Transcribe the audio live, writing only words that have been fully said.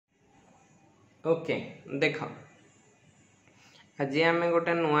Okay देख आज आम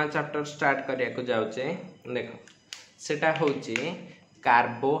गोटे नुआ चैप्टर स्टार्ट करने को जाऊे देख सेटा होची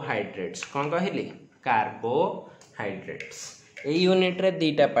कार्बोहाइड्रेट्स कौन कहली कार्बोहाइड्रेट्स ए यूनिट रे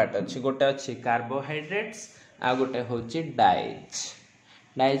दीटा पार्ट अच्छी गोटे अच्छी कार्बोहाइड्रेट्स आ गोटे होची डाइज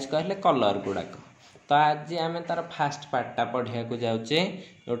डाइज कहले कलर गुड़ाक तो आज आम तार फास्ट पार्टा पढ़िया को जाऊे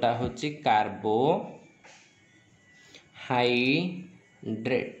जोटा होची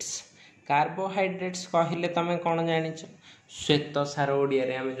कार्बोहाइड्रेट्स कार्बोहाइड्रेट्स कहले तमें कौन जान श्वेत सार ओडिया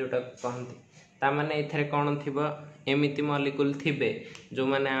रे आमे जोटा कहती तामाने एथरे कौन थिबो एमिति मॉलिक्यूल थिबे जो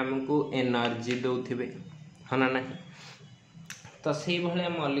माने हमको एनर्जी दउथिबे हना नहीं तो सेही भलिया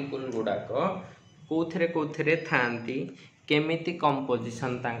मॉलिक्यूल गुडाक कोथरे थांती केमिति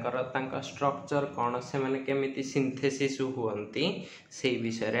कंपोजिशन तांकर स्ट्रक्चर कौन से माने केमिति सिंथेसिस हुअंती सेही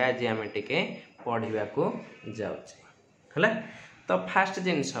विषय रे आज आमे टिके पढ़िबा को जाउछे हला तो फास्ट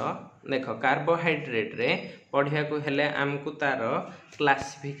जिनस देख कार्बोहाइड्रेट रे पढ़िया को हेले आमको तार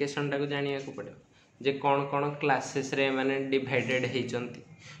क्लासिफिकेशन टाको जानिया को पड़े जे कौन कौन क्लासेस रे माने डिवाइडेड हेचंती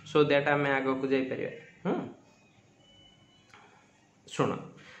सो दैट आम आगो को जाई परिया सुन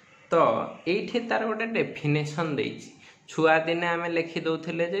तो एठी तार गोटे डेफिनेशन देछि छुआ दिने आमे लिखि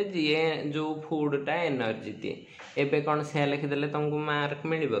दउथिले जे जे जो फूड टा एनर्जी दिए एबे कौन से लिखि देले तुमको मार्क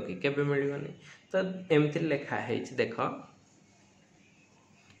मिलिबो कि केबे मिलिबोनी तो एमति लिखा हेछि देखो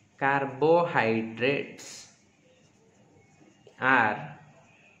carbohydrates are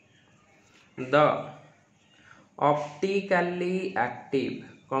the optically active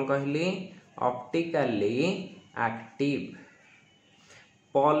कौन कहली optically active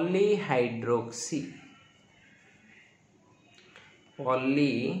polyhydroxy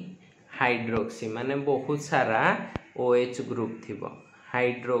माने बहुत सारा OH ग्रुप थिबो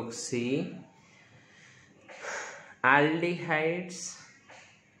हाइड्रोक्सी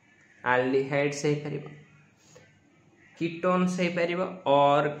aldehydes से परिबो कीटोन्स से परिबो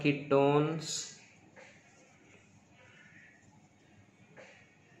और कीटोन्स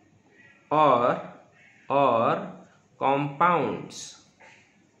और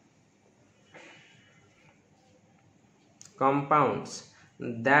compounds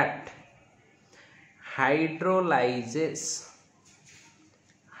that hydrolyzes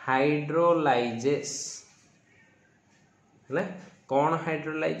है कौन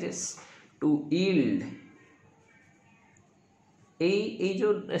हाइड्रोलाइजेस टू यील्ड ए जो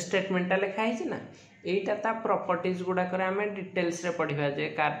स्टेटमेंटा लिखा है ना एटा ता प्रॉपर्टीज गुडा करे हमें डिटेल्स रे पढ़िबा जे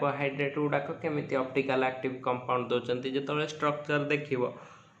कार्बोहाइड्रेट गुडा को केमिति ऑप्टिकल एक्टिव कंपाउंड दोचंती जेतले स्ट्रक्चर देखिबो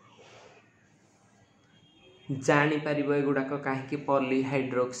जानि परिबो ए गुडा को काहे कि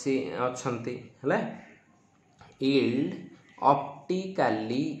पॉलीहाइड्रोक्सी अछंती हला yield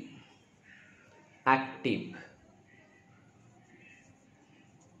optically active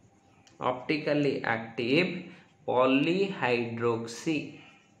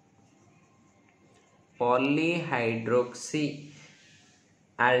polyhydroxy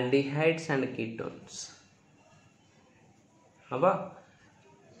aldehydes and ketones हबा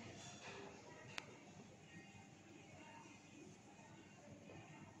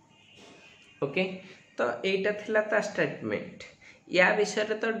ओके तो एटा थिला ता स्टेटमेंट या विषय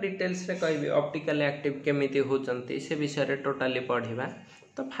रे तो डिटेल्स रे कहबी ऑप्टिकल एक्टिव केमिति होचंती से विषय रे टोटली पढ़िबा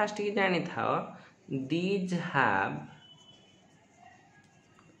तो फास्ट की जानी था दीज हैव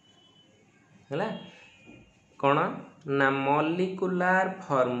हला कौन ना मॉलिक्यूलर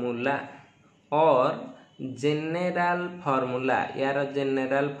फार्मूला और जेनेरल फार्मूला यार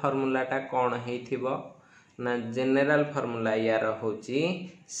जेनेरल फार्मूला टा कौन हेथिबो ना जेनेरल फार्मूला यार होची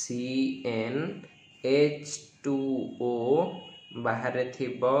CnH2O बाहर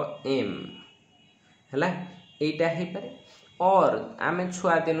थिबो M हला एटा हे पारे और आमे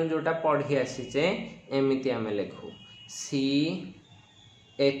छुआ दिन जोटा पढ़ी आसीचे एमिति आमे लिखू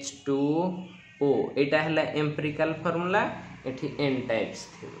CH2O एटा हला एम्पिरिकल फार्मूला एठी n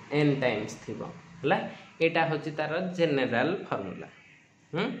टाइम्स थिबो हला एटा होची तार जेनेरल फार्मूला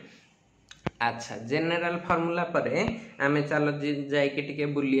अच्छा जेनेरल फार्मूला परे आमे चलो जाई के टिके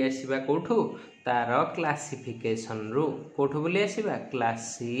बुली आसीबा कोठू तार क्लासिफिकेशन रु कोठू बुली आसीबा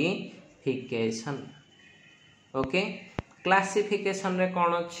क्लासिफिकेशन ओके क्लासिफिकेशन रे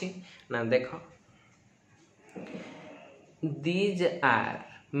कौन अच्छी ना देखो these are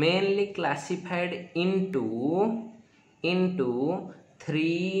mainly classified into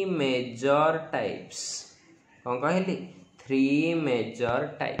three major types कौन कहली 3 major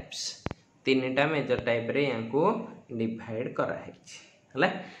types तीनटा मेजर टाइप रे यांको डिवाइड करा हैछि हला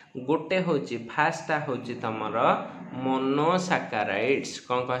गोटे होची फास्टा होची तमर मोनोसैकेराइड्स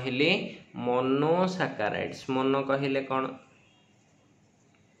कौन कहली मोनोसैकेराइड्स मोनो कहिले कौन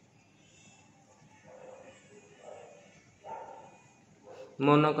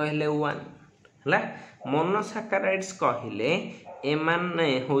मोनो कहले 1 हला मोनोसाकाराइड्स कहले एमाने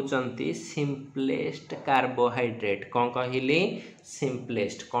होचंती सिंपलेस्ट कार्बोहाइड्रेट कौन कहली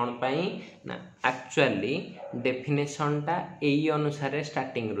सिंपलेस्ट कौन पाई ना एक्चुअली डेफिनेशन टा एई अनुसार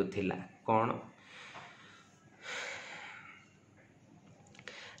स्टार्टिंग रु थिला कौन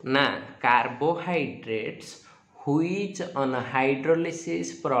ना carbohydrates which on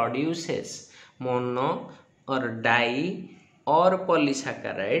hydrolysis produces mono or di or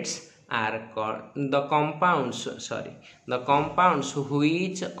polysaccharides are called the compounds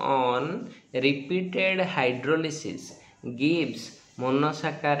which on repeated hydrolysis gives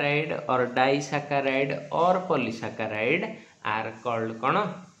monosaccharide or disaccharide or polysaccharide are called कौन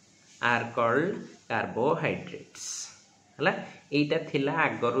are called carbohydrates हला एटा थिला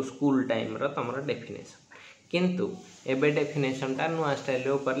आगरु school time रो तमरो definition किंतु एबे definition ता नुआ style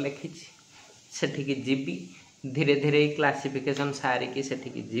ऊपर लिखिछि सेठी की GB धीरे धीरे क्लासिफिकेशन सारी की सेठी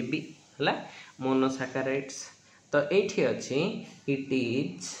की जीबी हला मोनोसैकेराइड्स तो एठी अछि इट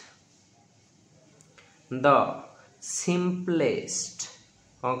इज द सिंपलेस्ट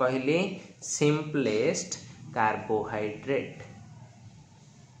कोन कहली सिंपलेस्ट कार्बोहाइड्रेट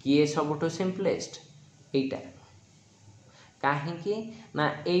किए सबठो सिंपलेस्ट एटा काहेकि ना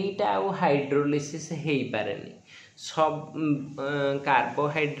एटा आउ हाइड्रोलिसिस हेई पारेनी सब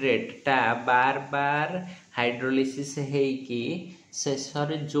कार्बोहाइड्रेट टा बार बार हाइड्रोलिसिस हेई कि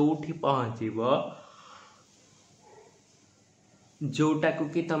शेषरे जोठी पहुँचीबो जोटा को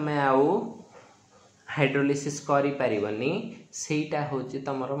कि तमे आउ हाइड्रोलिसिस करि पारिबनी सेटा होची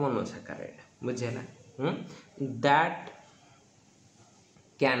तमरो मोनोसैकेराइड बुझेला that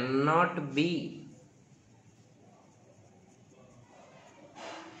can not be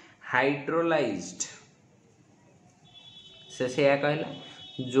hydrolysed से कहला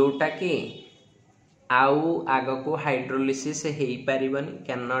जोटा कि आउ आग को hydrolysis hay पारिबनी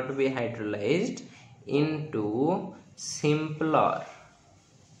can not be hydrolysed into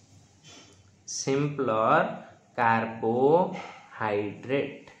simpler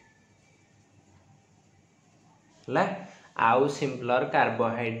carbohydrate ला आउ सिंपलर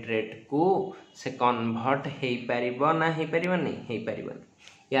कार्बोहाइड्रेट को से कन्वर्ट हेई पारिबो ना हेई पारिबनी हेई पारिबनी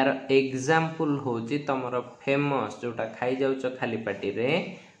यार एग्जांपल होची तमरो फेमस जोटा खाई जाउछ खाली पाटी रे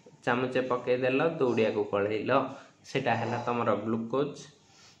चामचे पके देलो दौड़िया को पळैलो सेटा हैला तमरो ग्लूकोज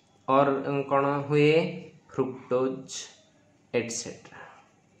और कोन हुए फ्रुक्टोज एटसेट्रा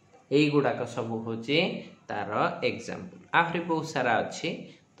एई गुडा का सब होची तार एग्जांपल आफरी बहुत सारा अछि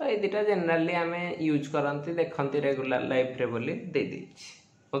तो ए दिटा जनरली हमें यूज करंती देखंती रेगुलर लाइफ रे बोली दे देछि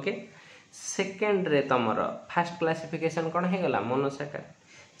ओके सेकंड रे तमरो फर्स्ट क्लासिफिकेशन कोन हे गला मोनोसैकेराइड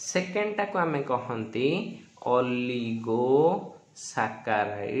सेकेंड टा को हमें कहंती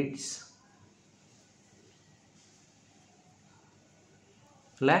ओलिगोसैकेराइड्स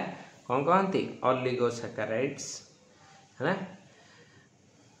ला कौन कहंती ओलिगोसैकेराइड्स है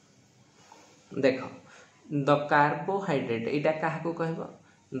देखो द कार्बोहाइड्रेट एटा काहा को कहबो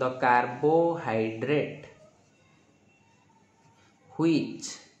the carbohydrate which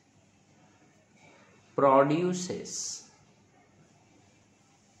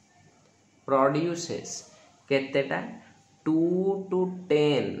produces केतेटा 2 to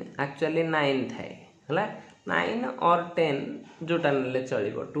 10 actually 9 थाए हला 9 और 10 जोटा नले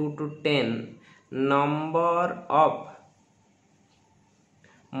चलिबो 2 to 10 नंबर ऑफ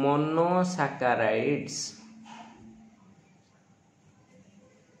monosaccharides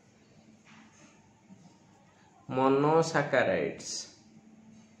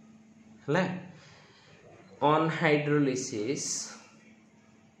हला on hydrolysis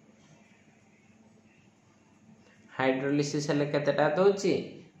हेले केतेटा दोची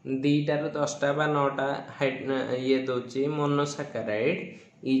 2 टा रु 10 टा बा 9 टा ये दोची मोनोसैकेराइड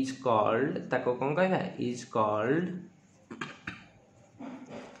इज कॉल्ड ताको कोन कहबा इज कॉल्ड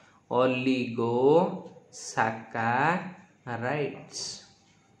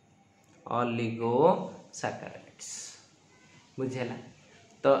ओलिगोसैकेराइड्स बुझेला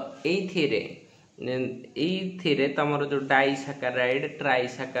तो एथिरे तमरो जो डाइसैकेराइड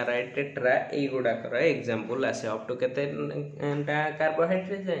ट्राइसैकेराइड टेट्रा ए गुडा कर एग्जांपल आसे अप टू केते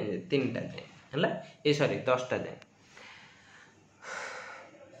कार्बोहाइड्रेट जाय 3 टा जाय हला ए सॉरी 10 टा जाय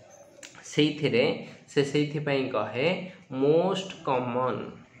सेथिरे से सेथि पई कहे मोस्ट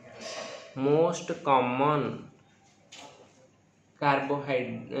कॉमन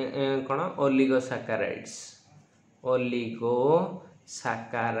कार्बोहाइड्रेट कोन ओलिगोसैकेराइड्स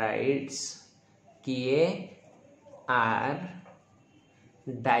किए आर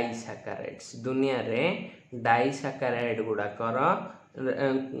डाइसैकेराइड्स दुनिया रे डाइसैकेराइड गुडा कर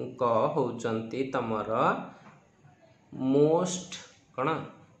होचंती तमर मोस्ट कौन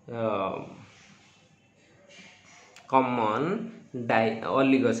कॉमन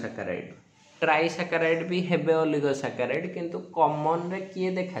ओलिगोसाकाराइड ट्राइसाकाराइड भी हेबे ओलिगोसाकाराइड किंतु कॉमन रे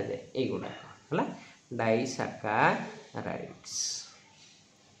किए देखा जाए एगुड़ा हला डाइसाकाराइड्स।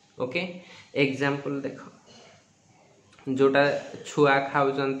 ओके एग्जांपल देखो जोटा छुआ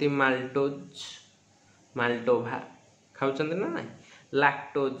खाउचंती माल्टोज माल्टोभा खाउचंती ना ना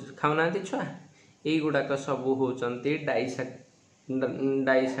लैक्टोज खाउनांती छुआ एगुड़ाक सब होचंती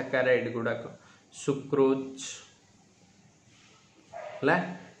डाइसाकाराइड गुड़ाक सुक्रोज ला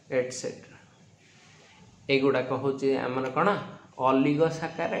एटसेट्रा एगुड़ाक होची आमर कौन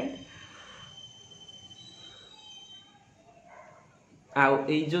ओलिगोसाकाराइड आउ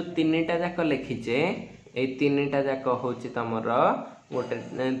ए जो तीनटा जाक लिखिचे ए तीनटा जाक होची तमर गोटे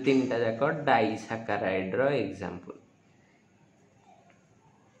तीनटा जाक डाइसाकाराइड रो एग्जांपल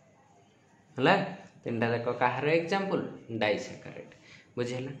हला तीनटा जाक कहार एग्जांपल डाइसाकाराइड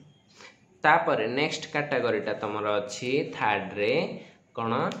बुझिला। तापर नेक्स्ट कैटेगरीटा तमर अछि थर्ड रे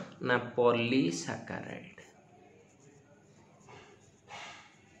कौन ना पॉलीसाकाराइड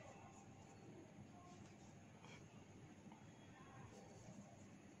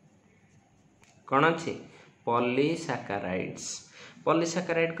कौन अच्छी पॉलीसाकाराइड्स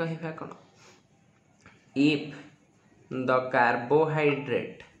पॉलीसाकाराइड कहवा कौन if the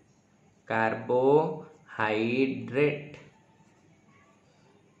carbohydrate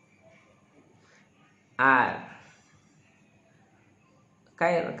are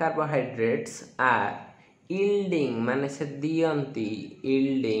carbohydrates are yielding माने से दियंती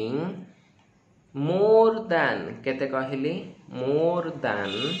yielding more than केते कहली more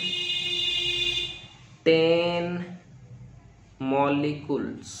than 10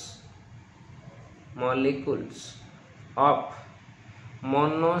 molecules of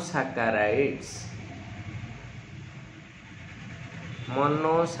monosaccharides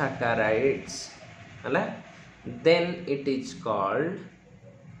हला then it is called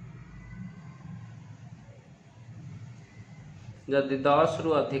जदि 10 रु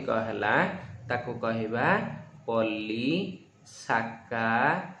अधिक हैला ताको कहिबा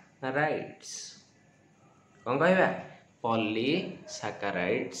पॉलीसैकाराइड्स कौन कहबा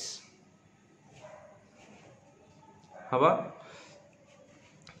पॉलीसैकाराइड्स हबा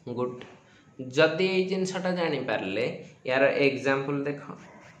गुड जदि ए जिनसटा जानि पारले यार एग्जांपल देखो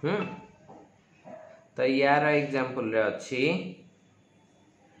तो यार एग्जांपल रे अछि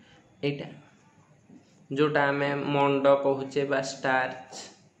एटा जोटा में मंड कहूचे बा स्टार्च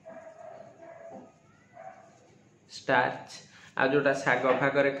आ जोटा साग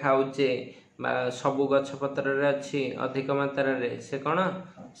फागरे खाऊचे बा सबु गछ पत्र रे अछि अधिक मात्रा रे से कौन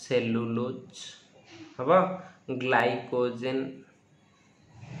सेलुलोज हबो ग्लाइकोजेन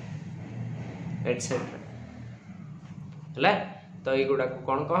एटसेट्रा हला तो एगुड़ा को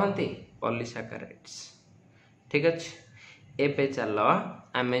कौन कहती पॉलीसैकाराइड्स ठीक अच्छे एबे चलो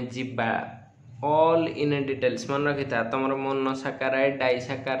आमे जिबा ऑल इन डिटेल्स मन रखिता तुम मोनोसाकाराइड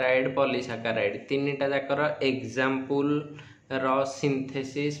डाइसाकाराइड पॉलीसाकाराइड तीनटा जाकर example row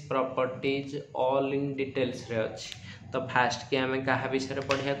synthesis properties all in details रे अछि। तो फास्ट के आमे कहा विषय रे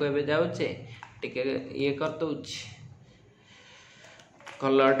पढ़िया को एबे जाउचे टिके ये कर दोछ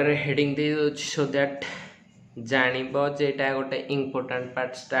कलर रे हेडिंग दे दोछ सो दैट जानिबो जे एटा गोटे इंपोर्टेंट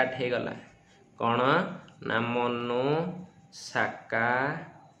पार्ट स्टार्ट हे गला कोन ना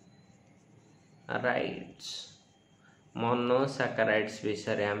मोनोसैकाराइड्स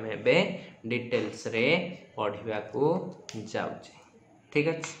विषय आम ए डिटेल्स रे पढ़ा को जाऊे ठीक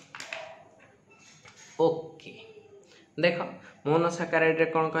अच्छे। ओके देख मोनोसैकाराइड रे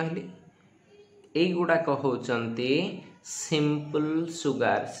कौन कहली एगुड़ाक होचंती simple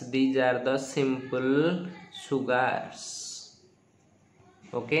Sugars these are the simple Sugars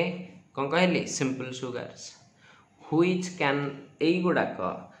okay कौन कहली simple Sugars which can एगुड़ाक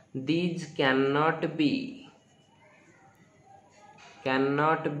these can not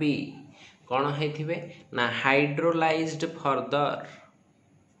be कौन है ना hydrolysed further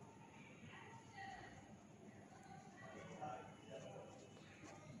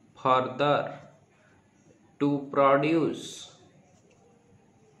to produce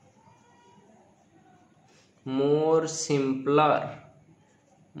more simpler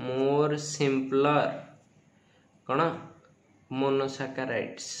कौन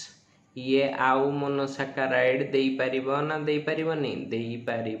मोनोसैकाराइड्स ये आउ मोनोसैकाराइड दे पारिबो ना दे पारिबोनी दे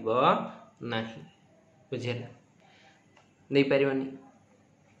पारिबो नहीं बुझेला दे पारिबोनी।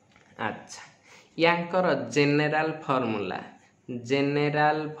 अच्छा यांकर जेनेराल फार्मूला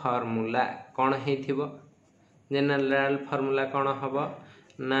कौन हेथिबो जेनेराल फार्मूला कौन हबो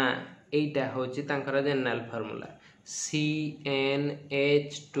ना एटा होची तांकर जेनेराल फार्मूला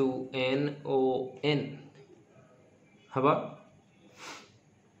CnH2nOn हम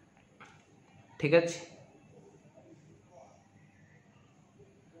ठीक अच्छे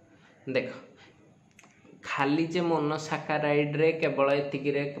देख खाली जे मोनोसाकाराइड रे केवल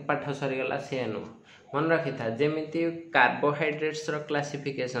एतिकी रे पाठ सरीगला से नु मन रखी था जेमिति कार्बोहाइड्रेट्स रो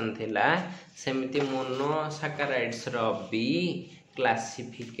क्लासिफिकेशन थिला सेमिति मोनोसाकाराइड्स रो भी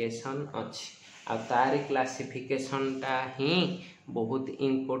क्लासिफिकेशन अछि आ तार क्लासिफिकेशन ता ही बहुत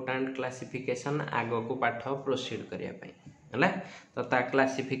इंपोर्टेंट क्लासिफिकेशन आगो को पाठ प्रोसीड करिया पई हला तो ता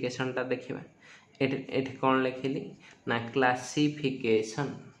क्लासिफिकेशन ता देखिबा एठ कोन लिखिली ना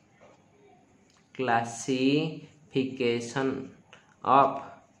classification of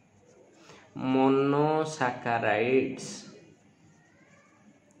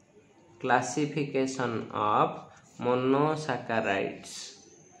monosaccharides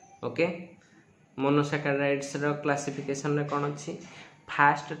okay मोनोसैकाराइड्स row classification रे कोन अछि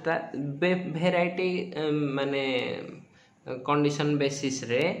फास्ट ता वेराइटी माने कंडीशन बेसिस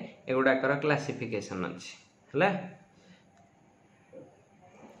रे एगुडा कर क्लासिफिकेशन अछि हला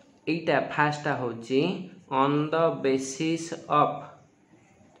एटा फास्ट होची on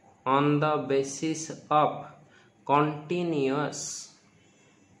the basis of continuous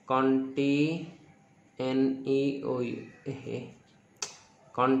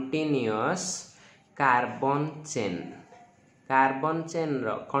carbon chain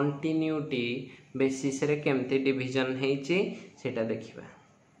row continuity basis रे केमते डिवीजन हेची सेटा देखिबा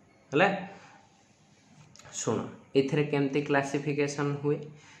हला सुन एथरे केमते क्लासिफिकेशन हुए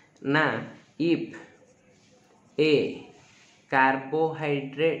ना if a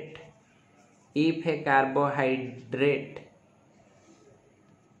carbohydrate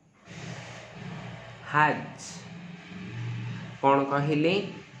has कौन कहली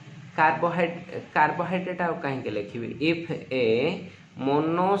कार्बोहाइड्रेट आउ कहीं के लिखिबी if a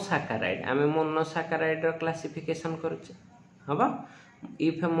monosaccharide आमे मोनोसैकाराइड रो क्लासिफिकेशन करछे हबा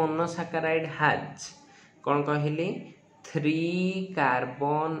if a monosaccharide has कौन कहली 3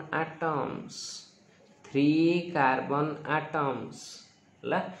 carbon atoms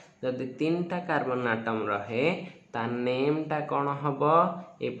ला जदि 3टा कार्बन आटम रहे ता नेम टा कौन हबो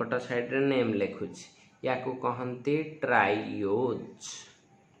ए पट साइड रे नेम लिखुछि याकू कहंती ट्राइओज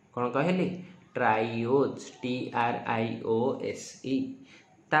कौन कहली ट्राइओज TRIOSE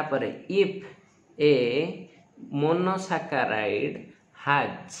तापरे if a monosaccharide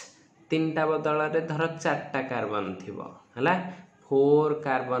has 3टा बदल रे धर 4टा कार्बन थिबो हला 4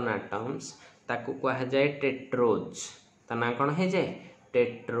 कार्बन एटम्स ताकू कहा जाए टेट्रोज ता ना कोन हे जाए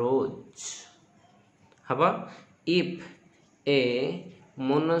टेट्रोज हबो if a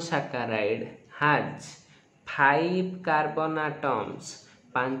monosaccharide has 5 carbon atoms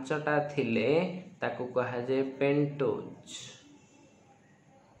 5टा थिले ताकू कहा जाए पेंटोज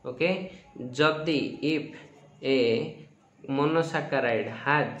ओके जदी if a monosaccharide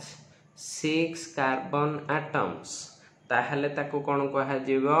has 6 carbon atoms ताहले ताकू कोन कहा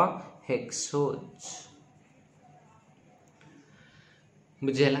जीवो हेक्सोज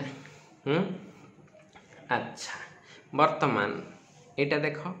बुझेला अच्छा वर्तमान एटा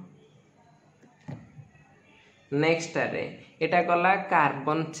देखो नेक्स्ट रे एटा गला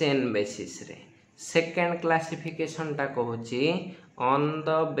कार्बन चेन बेसिस रे सेकंड क्लासिफिकेशन ता कहूची ऑन द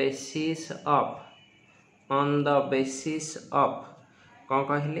बेसिस ऑफ कौन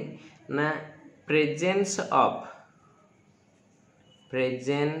कहली ना प्रेजेंस ऑफ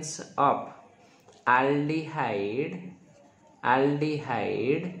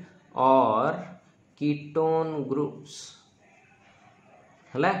aldehyde और कीटोन ग्रुप्स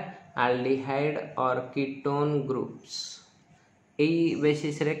हला aldehyde और कीटोन ग्रुप्स एई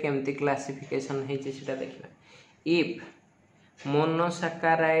बेसिस रे केमती क्लासिफिकेशन हेछि सेटा देखिबा if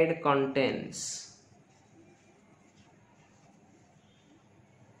monosaccharide contains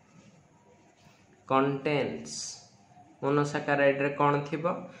मोनोसैकाराइड रे कोन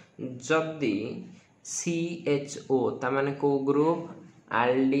थिबो जदी CHO ता माने को group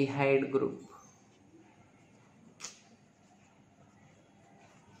aldehyde group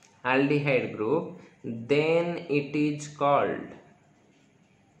then it is called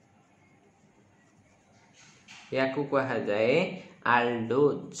याकू कहा जाए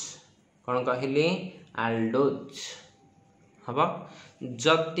aldose कोन कहली aldose हबो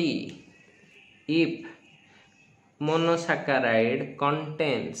जदी if monosaccharide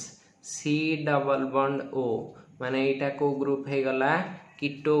contains C double bond O माने एटा को ग्रुप हे गला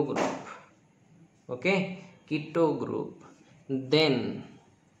keto group okay keto group then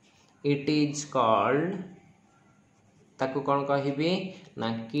it is called ताकू कोन कहिबी ना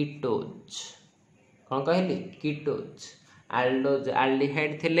कीटोज कौन कहली कीटोज आल्डोज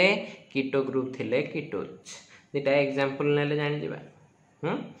आल्डिहाइड थिले कीटो ग्रुप थिले कीटोज दुटा एग्जांपल नेले जानि दिबा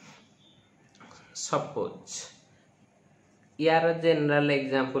सपोज यार जनरल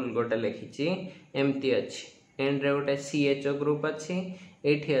एग्जांपल गोटे लिखिची एमती अछि एंड रे गोटे CHO ग्रुप अछि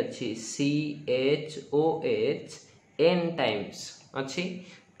एठी अछि CHOH n टाइम्स अछि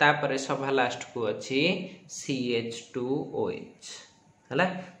तापरे सभा लास्ट को अछि CH2OH हला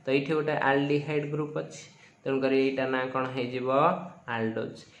तो एठी गोटे आल्डिहाइड ग्रुप अछि तन करे एटा ना कोन हे जिवो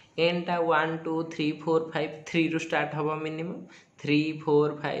आल्डोज n टा 1 2 3 4 5 3 रु स्टार्ट हबो मिनिमम 3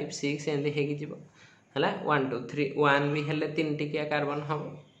 4 5 6 एंड हे कि जिवो हला 1 2 3 1 भी हेले तीन टिकिया कार्बन हबो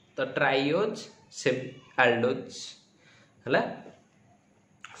तो ट्राइओज से आल्डोज हला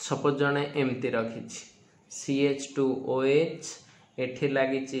सपोज जने एमती रखिछि CH2OH एठी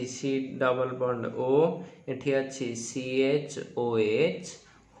लागिछि C डबल बॉन्ड O एठी अछि CHOH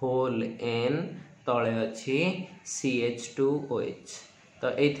होल N तळे अछि CH2OH तो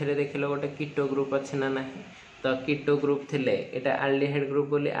एथिरे देखिलो गोटे कीटो ग्रुप अछि ना नाही तो कीटो ग्रुप थिले एटा आल्डिहाइड ग्रुप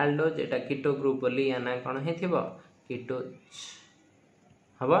बोली आल्डोज एटा कीटो ग्रुप बोली या ना कोन हेथिबो कीटोज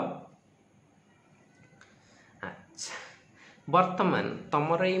हबो अच्छा वर्तमान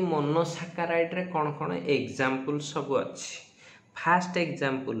तमर ई मोनोसाकाराइड रे कोन कोन एग्जांपल सब अछि फास्ट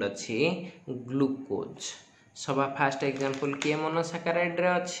एग्जांपल अछि ग्लूकोज सभा फास्ट एग्जांपल के मोनोसाकाराइड रे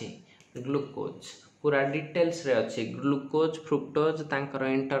अछि ग्लूकोज पूरा डिटेल्स रे अछि ग्लूकोज फ्रुक्टोज तांकर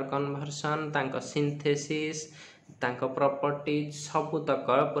इंटर कन्वर्सन तांकर सिंथेसिस तांकर प्रॉपर्टीज सब तक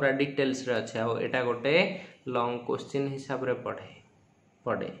पूरा डिटेल्स रे अछि आ एटा गोटे लॉन्ग क्वेश्चन हिसाब रे पढ़े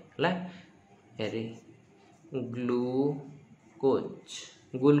हला एरी ग्लूकोज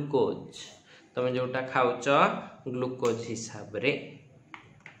तमे जोटा खाउच ग्लूकोज हिसाब रे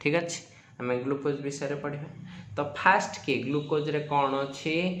ठीक अछि हमें ग्लूकोज विषय रे पढ़िबा तो फास्ट के ग्लूकोज रे कोन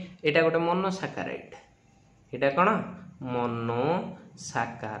अछि एटा गोटे मोनोसाकाराइड एटा कोन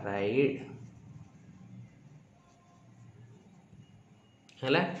मोनोसाकाराइड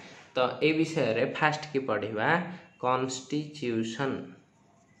हला तो ए विषय रे फास्ट के पढ़िबा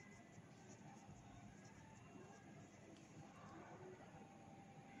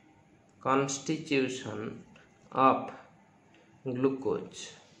constitution of glucose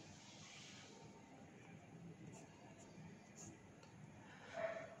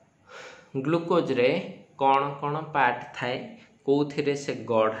ग्लूकोज रे कौन कौन पार्ट थाए कोथिरे से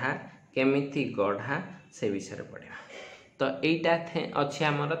गढ़ा केमिति गढ़ा से विषय पढ़ा तो एटा अच्छे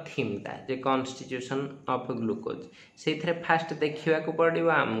आमर थीमटा जे कॉन्स्टिट्यूशन ऑफ ग्लूकोज से फास्ट देखा पड़ो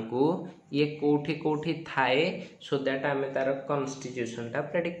आमको ये कोठी कोठी थाए सो दैट आम तार कॉन्स्टिट्यूशन टा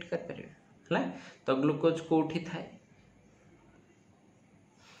प्रेडिक्ट कर परिबा तो ग्लूकोज कोठी थाए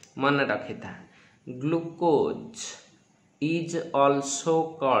मन रखी था glucose is also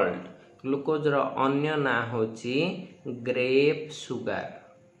called glucose रो अन्य ना होची ग्रेप सुगर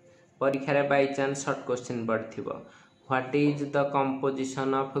परीक्षा रे by chance short question पड़थिबो what is the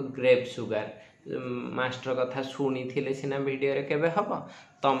composition of grape sugar master कथा सुनी थिले सिना वीडियो रे केबे हबो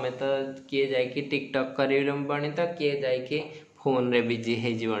तमे तो किए जाय कि टिकटॉक करिलम बणी तो किए जाय कि फोन रे बिजी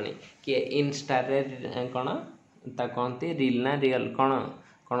हे जीवणी कि इंस्टा रे कोन ता कोनती रील ना रियल कोन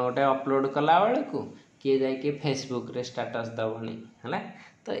कोन गोटे अपलोड कला बेले को किए जाय कि फेसबुक रे स्टेटस दबणी हला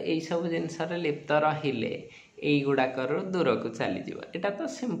तो एई सब जिंस रे लिप्त रहिले एई गुडा कर दूर को चली जीव एटा तो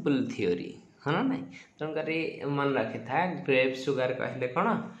सिंपल थ्योरी हाँ ना तेणुक मन रखी था ग्रेप सुगर कहले कौन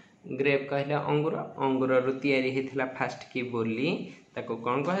ग्रेप कहले अंगूर अंगूर रु तैयारी होता फास्ट की बोली ताको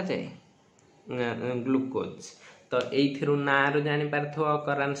कौन कह जाए ग्लूकोज तो ये ना रु जानी पारथो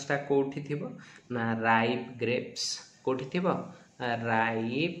अकरेन्सटा कोठी थिबो ना राइप ग्रेप्स कोठी थिबो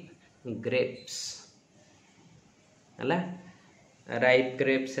राइप ग्रेप्स हला राइप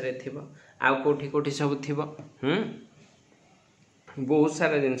ग्रेप्स रे थिबो आ कोठी कोठी सब थिबो बहुत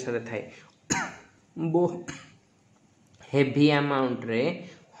सारा जिनस रे थाए बो हेवी अमाउंट रे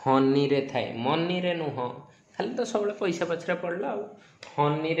हनी रे थाए मनी रे नुह खाली तो सब पैसा पछरे पड़ला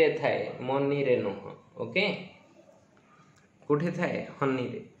हनी रे थाए मनी रे नुह ओके कोठे थाए हनी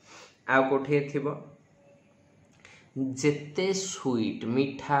रे आ कोठे थिबो जेते स्वीट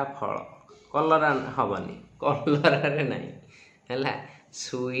मीठा फल कलर हबनी कलर रे नहीं हला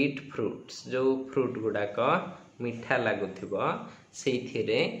स्वीट फ्रूट्स जो फ्रूट गुडाक मीठा लगुथिबो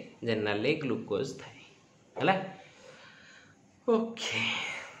सेथिरे जनरली ग्लूकोज थाए हला ओके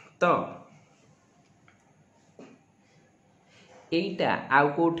तो एटा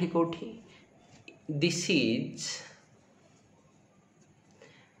आउ कोठी कोठी दिस इज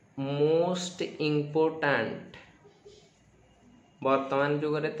मोस्ट इम्पोर्टेंट वर्तमान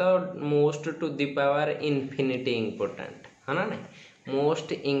जुग रे तो most to the power infinity important है ना नहीं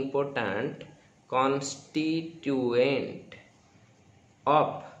most important constituent of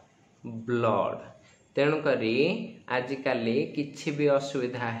blood. तेणुक आजिकल किछि भी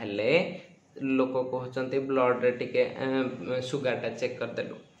असुविधा हेले लोक कहते ब्लड रे टिके सुगार टा चेक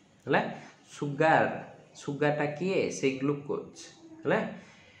करदेलु है। सुगार टा किए से ग्लूकोज है।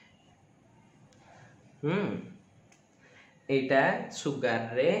 एटा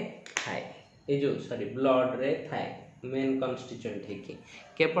सुगार रे थाए ए जो सॉरी ब्लड रे थाए मेन कॉन्स्टिट्यूएंट है कि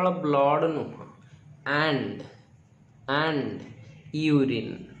केवल ब्लड नुह एंड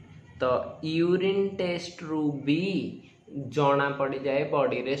यूरिन। तो यूरिन टेस्ट रू भी जना पड़ जाए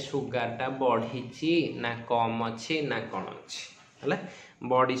बॉडी रे सुगार टा बढ़ी ना कम अच्छी ना कौन अच्छी है।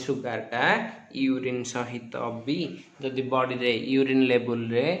 बॉडी सुगार टा यूरिन सहित भी जदि बॉडी रे यूरिन लेवल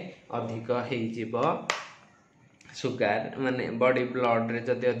रे अधिक हो सुगार माने बॉडी ब्लड रे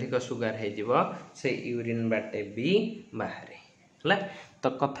जदि अधिक सुगार हो से यूरिन बाटे भी बाहर है। तो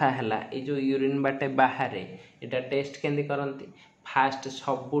कथा है ये जो यूरिन बाटे बाहर एटा टेस्ट केंदी करंती फास्ट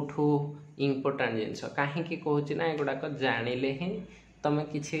सबुठू इम्पोर्टाट जिनस कहीं कहूँ ना एगुड़ाक जानिले ही तुम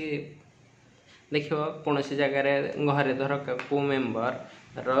किसी देख कौन सी जगार घरे धर को मेम्बर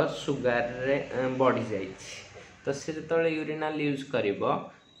रो सुगार रे बढ़ी जाए तो सी जो यूरिनाल यूज कर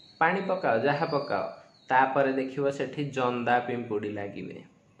पानी पकाओ जहाँ पकाओ तापर देखिए सेठी जंदा पिंपुड़ी लगे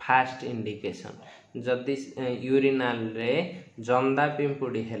फास्ट इंडिकेशन। जदि यूरिनाल रे जंदा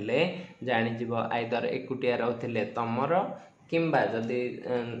पिंपुड़ी हेले जानिजिब आइदर एकुटिया रहथिले तमर किंबा जदि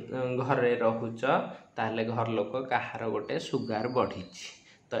घरे रहुच ताहले घर लोक कहार गोटे सुगार बढ़ी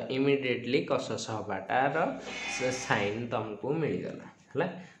तो इमिडिएटली कसस हबाटार साइन तुमको मिलगला है।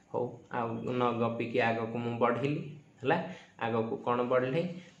 हो आ न गपिकी आग को मु बढ़िली है आग को कौन बढ़ली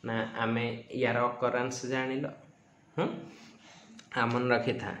ना आमे यार अकरेन्स जानिल। आमन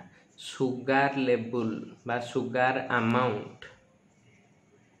रखी था सुगार लेवल बा sugar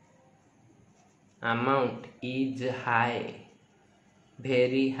amount is high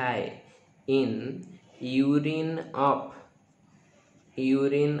very high in urine of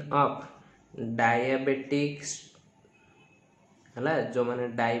diabetics है। जो माने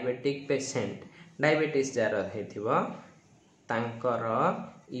डायबिटिक पेशेंट डायबिटीज जार हेथिबो तांकर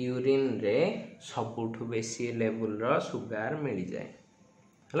यूरिन रे सबुठु बेसी लेवल रो सुगार मिल जाए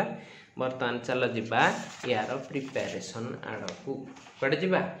है। बर्तमान चल जिबा यार प्रिपेरेशन आड़कू कड़े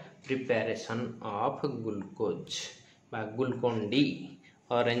जिबा प्रिपेरेशन ऑफ ग्लूकोज बा ग्लूकोन डी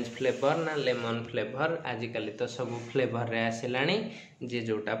ऑरेंज फ्लेवर ना लेमन फ्लेवर आजिकल तो सब फ्लेवर रे आसिलानी जे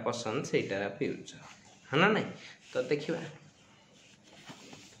जोटा पसंद सेटा पिउछ है ना नहीं। तो देखिबा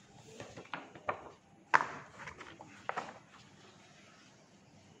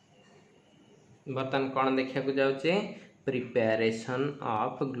बर्तमान कौन देखा जाऊे प्रिपेरेशन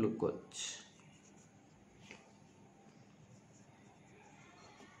ऑफ ग्लूकोज।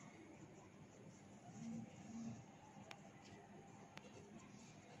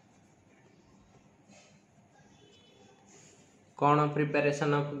 कौन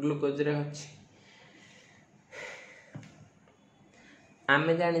प्रिपेरेशन ऑफ ग्लूकोज रे अछि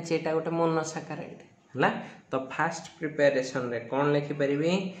आमे जानी एटा गोटे मोनोसाकाराइड है। तो फास्ट प्रिपेरेशन रे कौन लिखि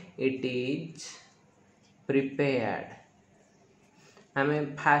परिबे इट इज प्रिपेयर्ड आमे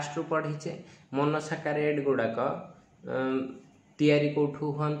फास्ट रू पढ़ीचे मोनोसाकाराइड गुड़ाक तैयारी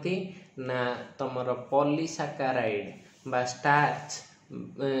कोठू हंती ना तमर पॉलीसाकाराइड बा स्टार्च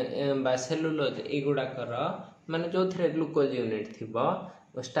बा सेलुलोज एगुड़ाकर माने जो थे ग्लूकोज यूनिट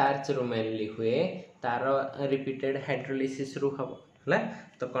थिबो स्टार्च रू मेनली हुए तार रिपीटेड हाइड्रोलिसिस रू हबो है।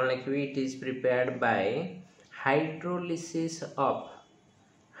 तो कौन लिखबी it is prepared by hydrolysis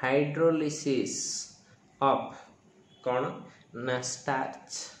of कौन ना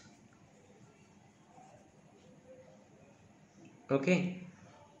स्टार्च ओके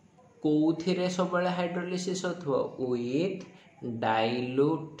कोथिरे सब hydrolysis होथो with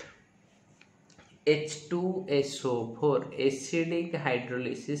dilute H2SO4 acidic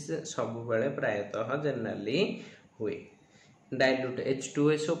hydrolysis सब बेले प्रायतः जनरली हुए डाइल्यूट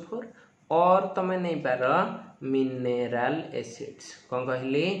H2SO4 और तमें नहीं पार मिनेराल एसिड्स कौन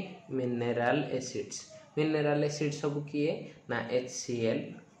कहली मिनेराल एसिड्स सब किए ना HCl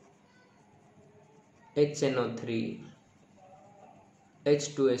HNO3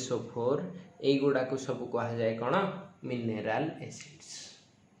 H2SO4 एगुड़ा को सब कहा जाए कौन मिनेराल एसिड्स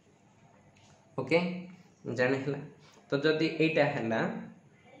ओके जाने हला। तो जदि एटा हला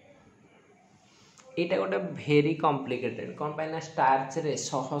एटा गोटे भेरी कॉम्प्लिकेटेड कौन पाइना स्टार्च रे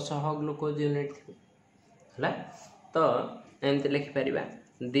शह शह ग्लूकोज यूनिट हला। तो एमती लिखि परिबा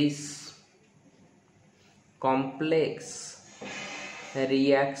this complex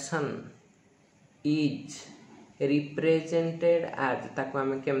reaction is represented आज ताको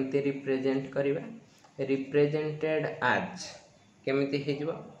आम केमती रिप्रेजेंट करवा रिप्रेजेंटेड आज केमिति हे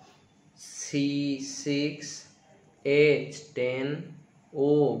जिवो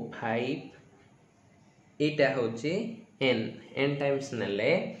C6H10O5 एटा होची n टाइम्स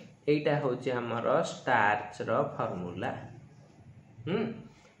नेले एटा होची हमर स्टार्च रो फार्मूला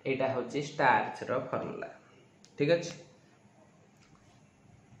एटा होची स्टार्च रो फार्मूला ठीक अछि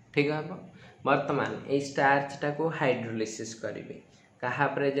ठीक है वर्तमान ए स्टार्च टा को हाइड्रोलिसिस करिवे कहा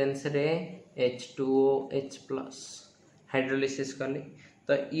प्रेजेंस रे H2OH+ हाइड्रोलिसिस कले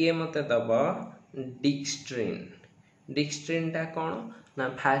तो ये मते दब डिक्सट्रिन टा कौन ना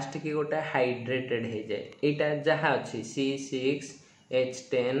फास्ट की गोटे हाइड्रेटेड हो जाए यहाँ जहाँ अच्छी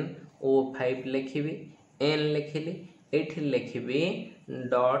C6H10O5 लिखी n लिखिली ये लिखी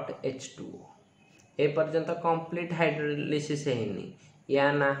 .H2O ए पर्यंत कंप्लीट हाइड्रोलिसिस होनी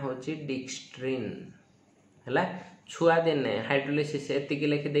या ना होची डिक्सट्रिन है छुआ दिने हाइड्रोलिसिस एतिक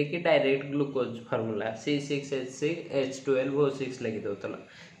लिखिदे कि डायरेक्ट ग्लूकोज फार्मूला C6H12O6 लिखि दउतल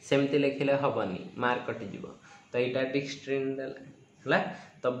सेमती लिखिले हबनी मार्क कटिଯିव तो यहाँ डिक्सट्रिन देला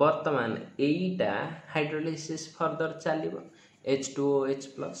तो वर्तमान एटा हाइड्रोलिसिस फर्दर चलो H2OH+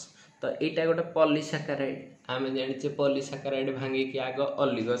 तो यहाँ गोटे पॉलीसैकेराइड आम जाने पॉलीसैकेराइड भांगी कि आग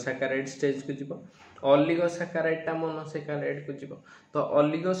ऑलिगोसैकेराइड स्टेज को जीव ऑलिगोसैकेराइड टा मोनोसैकेराइड को जीव तो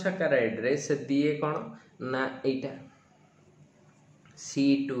ऑलिगोसैकेराइड रे से दिए कौन ना यहाँ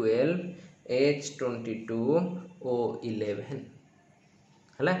C12H22O11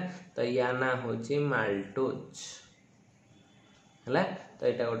 है तो या ना होची माल्टोज है तो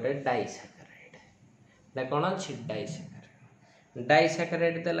यहाँ गोटे डाइसैकेराइड कौन अच्छी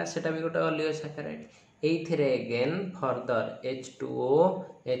डाइसैकेराइड देला सेटा भी गोटे ऑलिगोसैकेराइड एइथिरे अगेन फर्दर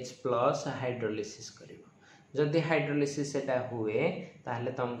H2OH+ हाइड्रोलिसिस करिवो जदि हाइड्रोलिसिस एटा हुए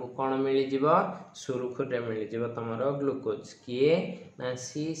ताहले तुमको कौन मिल जिवो सुरुखुरे मिल जिवो तमरो ग्लूकोज किए ना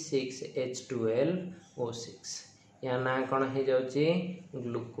C6H12O6 या ना कौन हो जाउची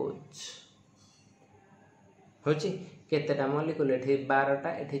ग्लूकोज होची केतेटा मॉलिक्यूल एठी 12टा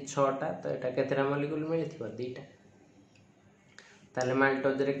एठी 6टा तो एटा केतेटा मॉलिक्यूल मिलथिबो 2टा ताले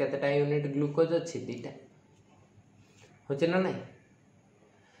माल्टोज रे केतेटा यूनिट ग्लूकोज अछि 2टा होची ना नहीं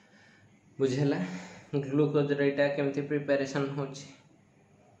बुझेला ग्लूकोज रेटा केमती प्रिपरेशन होची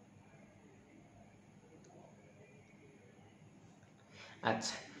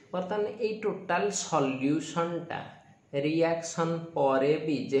अच्छा बर्तमान ए टोटल सॉल्यूशन टा रिएक्शन परे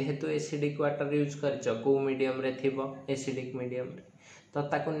भी जेहेतु एसिडिक वाटर यूज करछ को मीडियम रे थिबो एसिडिक मीडियम रे तो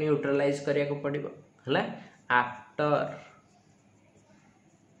ताको न्यूट्रलाइज करिया को पड़िबो हला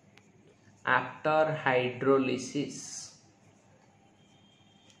आफ्टर हाइड्रोलिसिस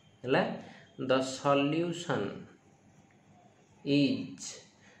हला the solution is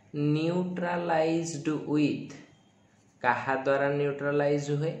neutralized with कहा द्वारा न्यूट्रलाइज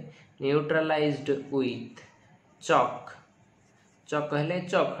हुए न्यूट्रलाइज्ड विथ चक कहले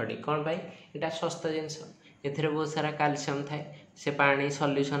चौखड़ी कौन भाई यहाँ सस्ता जिनस एथिरे बहुत सारा कैल्शियम थाए से पानी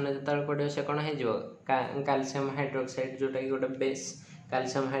सॉल्यूशन जो पड़े से कौन हो कैल्शियम हाइड्रोक्साइड जोटा कि गोटे बेस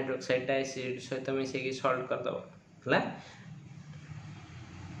कैल्शियम हाइड्रोक्साइड एसिड सहित मिसेकी सल्ट करदब है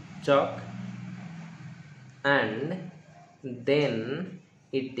चक and then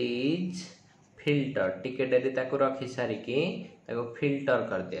it is filter टिके डेरी ताको रखी सारिकी ताको फिल्टर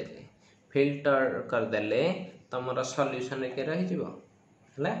कर दिया जाए फिल्टर कर देले तमरा सॉल्यूशन के रही जीवो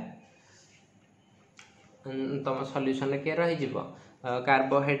हला तम सॉल्यूशन के रही जीवो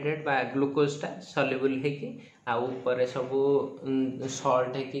कार्बोहाइड्रेट बा ग्लूकोज टा सॉल्युबल है कि आ ऊपर सब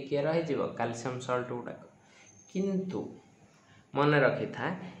सॉल्ट है कि रही जीवो कैल्शियम सॉल्ट गुडा किंतु मन रखी था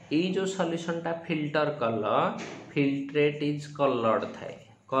ये जो सॉल्यूशन टा फिल्टर कल फिल्ट्रेट इज कलर्ड थाए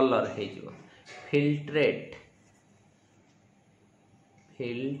कलर है जो फिल्ट्रेट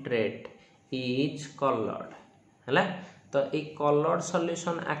इज कलर्ड है तो ये कलर्ड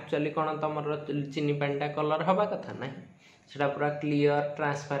सॉल्यूशन एक्चुअली कौन तुम चीनी पानी कलर हवा कथा ना सेटा पूरा क्लियर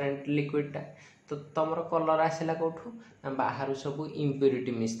ट्रांसपेरेंट लिक्विड टा तो तुम कलर आसला कौटू ना बाहर सब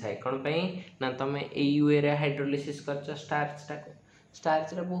इम्प्यूरिटी मिस थाए कौन ना तुम ये वे हाइड्रोलिसिस कर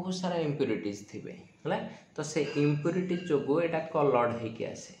स्टार्च रे बहुत सारा इम्प्यूरिटीज थिबे है तो से इम्प्यूरिटी जोगो एटा कलर्ड होके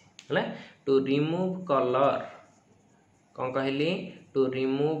आसे है टू रिमूव कलर कौन कहली टू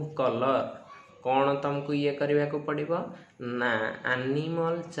रिमूव कलर कौन तुमको ये करने को पड़िबो ना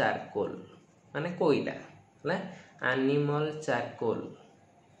एनिमल चारकोल माने कोयला है एनिमल चारकोल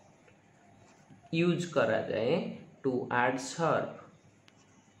यूज करा जाए टू एडसर्प्शन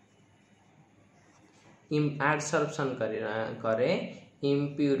करे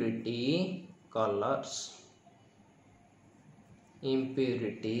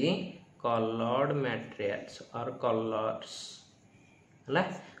impurity colored materials or colors है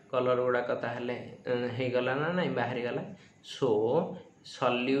कलर गुड़ाक ताहले हे गला ना नहीं बाहरी गला सो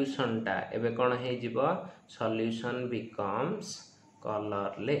सॉल्यूशन टा एबे कौन हे जीवो सॉल्यूशन बिकम्स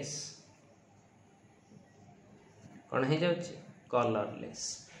कलरलेस कौन हे जाउची कलरलेस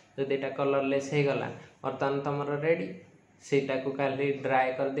जदि एटा कलरलेस हे गला बर्तमान तुमर रेडी सेटा को खाली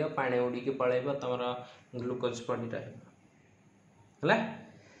ड्राई कर दियो पानी उड़ी के पळेबो तुमर ग्लूकोज पड़ी रहबो हला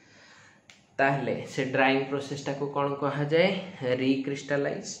ताहले से ड्राइंग प्रोसेस टा को कौन कहा जाए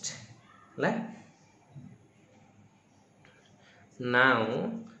रिक्रिस्टलाइज्ड हला नाउ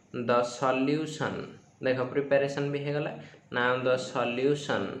द सॉल्यूशन देखो प्रिपरेशन भी हे गला now the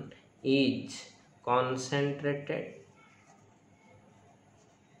solution is concentrated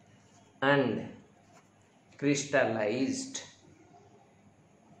and crystallized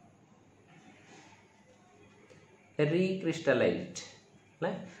recrystallized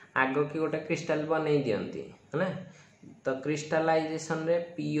है आग की गोटे क्रिस्टाल बनै दियंती है तो क्रिस्टलाइजेशन रे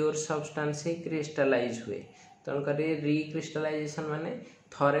प्योर सब्सटेंस ही क्रिस्टलाइज हुए तेणुक रिक्रिस्टलाइजेशन माने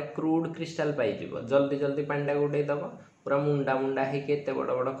थरे क्रूड क्रिस्टाल पाई जीवो जल्दी जल्दी पानी गुडे दब पूरा मुंडा मुंडा है केते बड़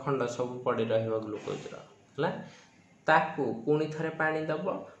बड़ खंड सब पड़ी रहिबो ग्लूकोज रा ताकू पुणी थरे पानी दब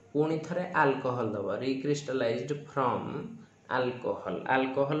पुणी थरे अल्कोहल दब रिक्रिस्टलाइज्ड फ्रॉम अल्कोहल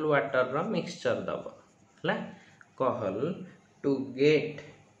अल्कोहल वाटर रा मिक्सचर दब हला कहल to get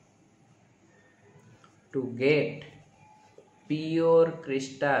pure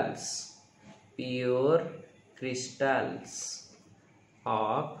crystals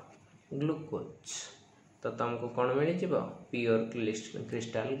of glucose तो तुमको कौन मिली जीवो प्योर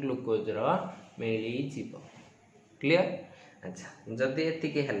क्रिस्टल ग्लूकोज रो मिली जीवो क्लियर अच्छा जदि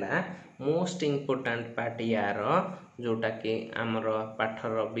एतिके हला मोस्ट इम्पोर्टेंट पार्ट यार जोटा कि आमर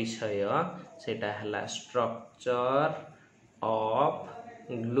पाठर विषय सेटा हला स्ट्रक्चर ऑफ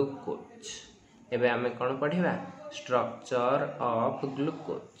ग्लूकोज एबे आमे कौन पढ़िबा structure of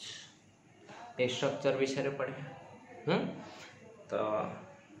glucose A structure विषय रे पढ़िबा तो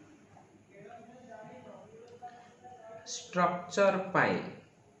स्ट्रक्चर पाई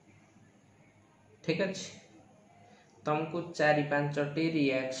ठीक अछि तुमको 4-5टी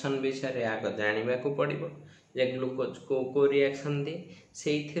रिएक्शन विषय रे आग जानिबा को पड़िबो जे ग्लूकोज को रिएक्शन दे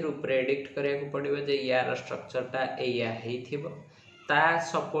सेइथिरु प्रेडिक्ट करिया को पड़िबो जे यार स्ट्रक्चर टा एया हेइथिबो ता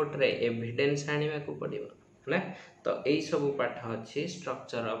सपोर्ट रे एविडेंस आनिबा को पड़िबो हला तो एई सब पाठ अछि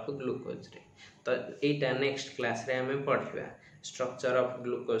स्ट्रक्चर ऑफ ग्लूकोज रे तो एटा नेक्स्ट क्लास रे हमें पढ़िबा स्ट्रक्चर ऑफ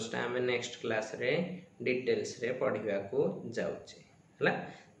ग्लूकोज टा हमें नेक्स्ट क्लास रे डिटेल्स रे पढ़िबा को जाउची हला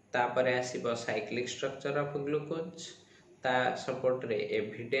तापरे आसीबो साइक्लिक स्ट्रक्चर ऑफ ग्लूकोज ता सपोर्ट रे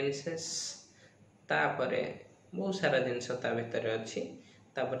एविडेंसेस तापरे बहुत सारा जिनस ता भीतर अछि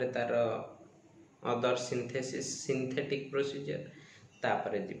तापरे तार अदर सिंथेसिस सिंथेटिक प्रोसीजर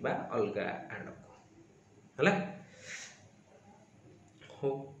तापरे दिबा अलगा आडको हला हो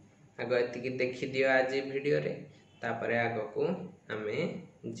आगो एतिकी देखि दियो आज वीडियो रे तापरे आगो को हमें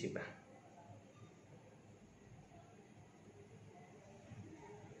जीवा।